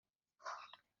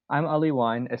I'm Ali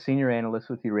Wine, a senior analyst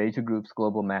with Eurasia Group's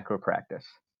global macro practice.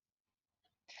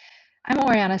 I'm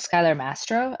Oriana Schuyler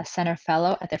Mastro, a center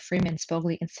fellow at the Freeman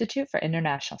Spogli Institute for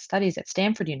International Studies at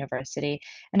Stanford University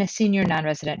and a senior non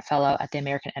resident fellow at the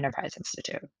American Enterprise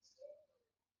Institute.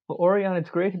 Well, Orion, it's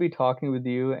great to be talking with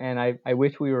you, and I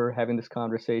wish we were having this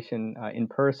conversation in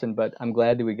person, but I'm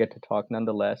glad that we get to talk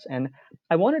nonetheless. And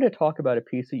I wanted to talk about a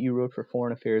piece that you wrote for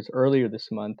Foreign Affairs earlier this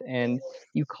month, and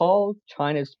you called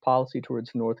China's policy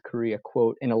towards North Korea,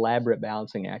 quote, an elaborate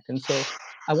balancing act. And so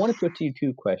I want to put to you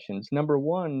two questions. Number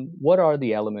one, what are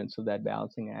the elements of that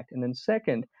balancing act? And then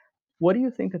second, what do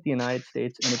you think that the United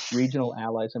States and its regional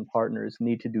allies and partners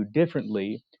need to do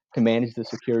differently to manage the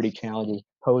security challenges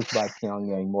posed by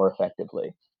Pyongyang more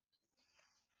effectively?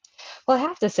 Well, I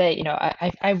have to say,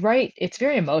 I write, it's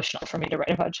very emotional for me to write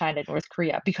about China and North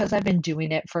Korea because I've been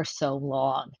doing it for so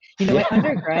long. My Yeah.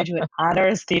 undergraduate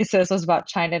honors thesis was about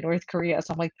China and North Korea.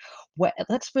 So I'm like,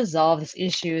 let's resolve this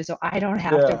issue so I don't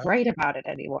have to Yeah. write about it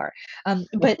anymore.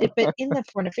 But in the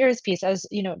foreign affairs piece, I was,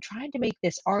 trying to make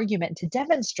this argument to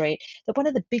demonstrate that one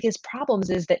of the biggest problems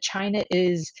is that China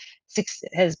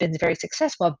has been very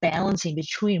successful at balancing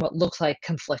between what looks like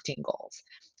conflicting goals,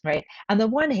 right? On the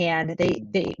one hand,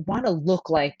 Mm, they want to look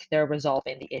like they're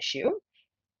resolving the issue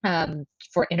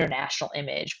for international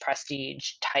image,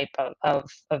 prestige type of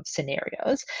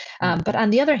scenarios. But mhm, on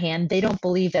the other hand, they don't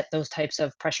believe that those types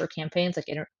of pressure campaigns,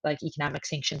 like economic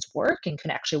sanctions, work and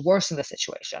can actually worsen the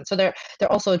situation. So they're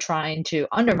also trying to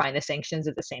undermine the sanctions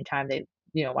at the same time they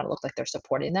want to look like they're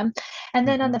supporting them. And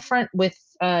then on the mhm, front with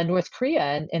North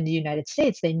Korea and the United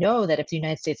States, they know that if the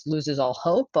United States loses all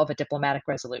hope of a diplomatic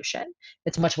resolution,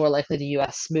 it's much more likely the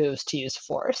U.S. moves to use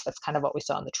force. That's kind of what we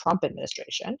saw in the Trump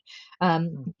administration.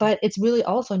 mhm. But it's really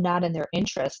also not in their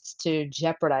interests to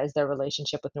jeopardize their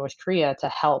relationship with North Korea to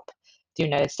help the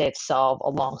United States solve a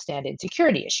longstanding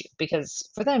security issue, because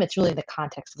for them, it's really in the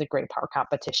context of the great power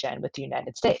competition with the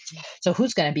United States. So,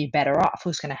 who's going to be better off?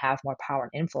 Who's going to have more power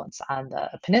and influence on the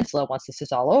peninsula once this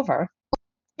is all over?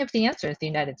 If the answer is the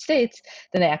United States,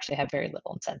 then they actually have very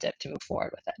little incentive to move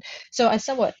forward with it. So I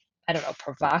somewhat, I don't know,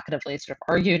 provocatively sort of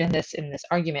argued in this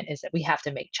argument is that we have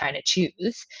to make China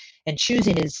choose. And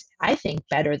choosing is, I think,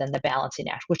 better than the balancing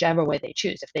act, whichever way they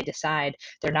choose. If they decide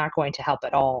they're not going to help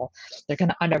at all, they're going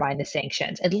to undermine the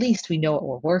sanctions, at least we know what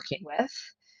we're working with.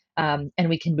 And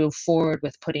we can move forward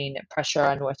with putting pressure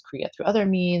on North Korea through other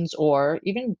means, or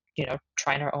even,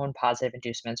 trying our own positive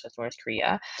inducements with North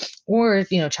Korea, or if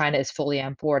China is fully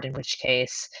on board, in which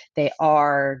case they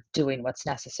are doing what's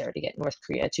necessary to get North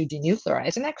Korea to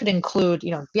denuclearize, and that could include,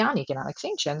 beyond economic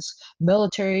sanctions,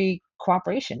 military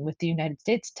cooperation with the United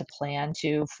States to plan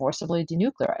to forcibly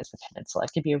denuclearize the peninsula.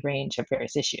 It could be a range of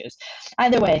various issues.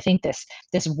 Either way, I think this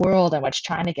world in which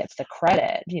China gets the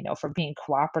credit, for being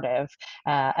cooperative,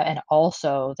 and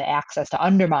also the access to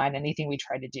undermine anything we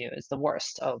try to do, is the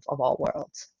worst of all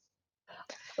worlds.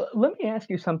 Let me ask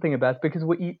you something about because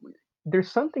what you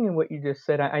there's something in what you just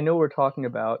said. I know we're talking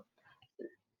about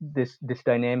this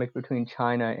dynamic between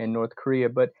China and North Korea,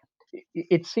 but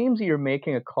it seems that you're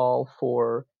making a call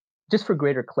for just for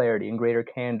greater clarity and greater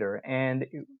candor. And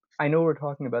I know we're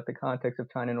talking about the context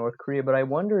of China and North Korea, but I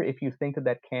wonder if you think that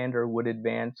that candor would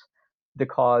advance the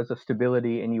cause of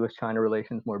stability in U.S.-China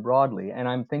relations more broadly. And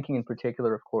I'm thinking in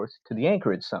particular, of course, to the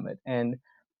Anchorage summit. And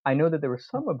I know that there were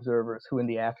some observers who, in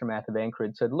the aftermath of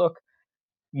Anchorage, said, "Look,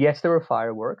 yes, there were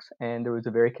fireworks and there was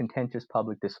a very contentious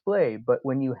public display, but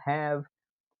when you have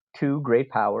two great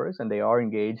powers, and they are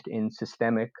engaged in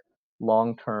systemic,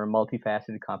 long-term,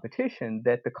 multifaceted competition,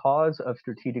 that the cause of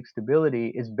strategic stability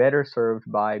is better served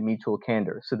by mutual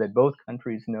candor, so that both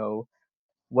countries know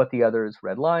what the other's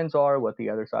red lines are, what the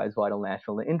other side's vital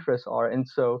national interests are, and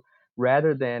so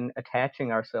rather than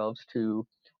attaching ourselves to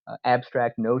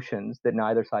abstract notions that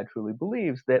neither side truly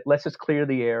believes, that let's just clear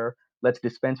the air, let's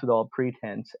dispense with all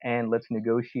pretense, and let's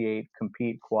negotiate,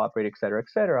 compete, cooperate, et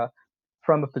cetera,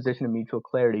 from a position of mutual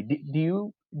clarity. Do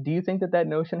you think that that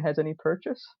notion has any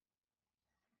purchase?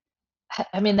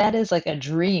 I mean, that is like a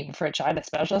dream for a China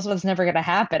specialist, but it's never gonna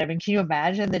happen. I mean, can you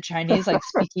imagine the Chinese, like,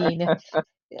 speaking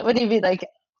what do you mean, like,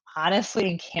 honestly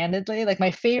and candidly? Like,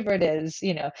 my favorite is,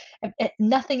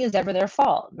 nothing is ever their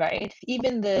fault, right?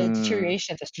 Even the Mm,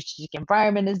 deterioration of the strategic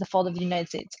environment is the fault of the United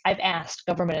States. I've asked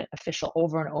government official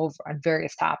over and over on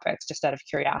various topics just out of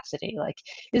curiosity, like,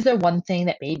 is there one thing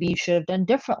that maybe you should have done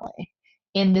differently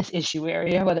in this issue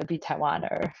area, whether it be Taiwan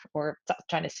or South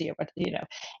China Sea or what,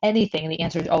 anything? And the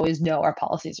answer is always no, our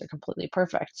policies are completely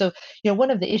perfect. So,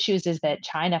 one of the issues is that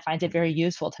China finds it very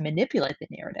useful to manipulate the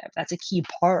narrative. That's a key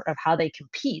part of how they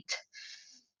compete.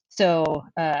 So,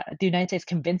 the United States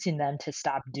convincing them to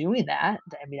stop doing that,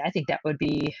 I mean, I think that would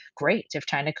be great if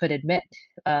China could admit,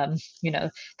 you know,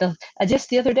 just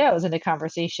the other day, I was in a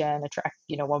conversation, a track,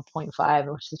 1.5,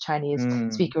 in which the Chinese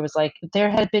Mm, speaker was like, there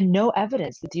had been no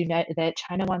evidence that that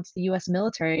China wants the U.S.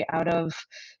 military out of,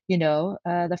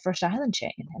 the First Island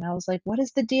chain. And I was like, what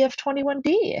is the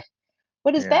DF-21D?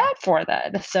 What is yeah. that for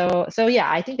then? So yeah,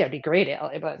 I think that'd be great,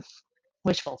 Ellie, but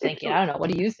wishful It thinking. I don't know. What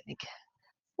do you think?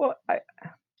 well,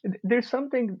 there's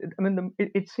something. I mean,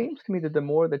 it seems to me that the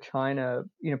more that China,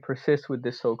 persists with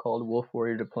this so-called wolf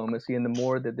warrior diplomacy, and the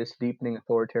more that this deepening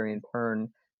authoritarian turn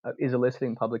is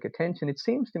eliciting public attention, it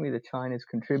seems to me that China is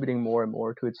contributing more and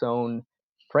more to its own,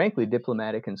 frankly,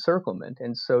 diplomatic encirclement.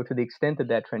 And so, to the extent that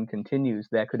that trend continues,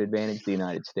 that could advantage the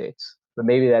United States. But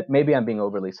maybe I'm being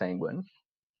overly sanguine.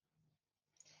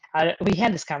 We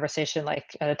had this conversation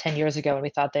like 10 years ago when we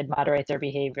thought they'd moderate their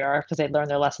behavior because they'd learned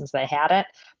their lessons, they hadn't.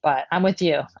 But I'm with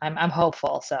you. I'm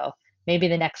hopeful. So maybe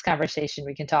the next conversation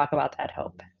we can talk about that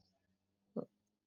hope.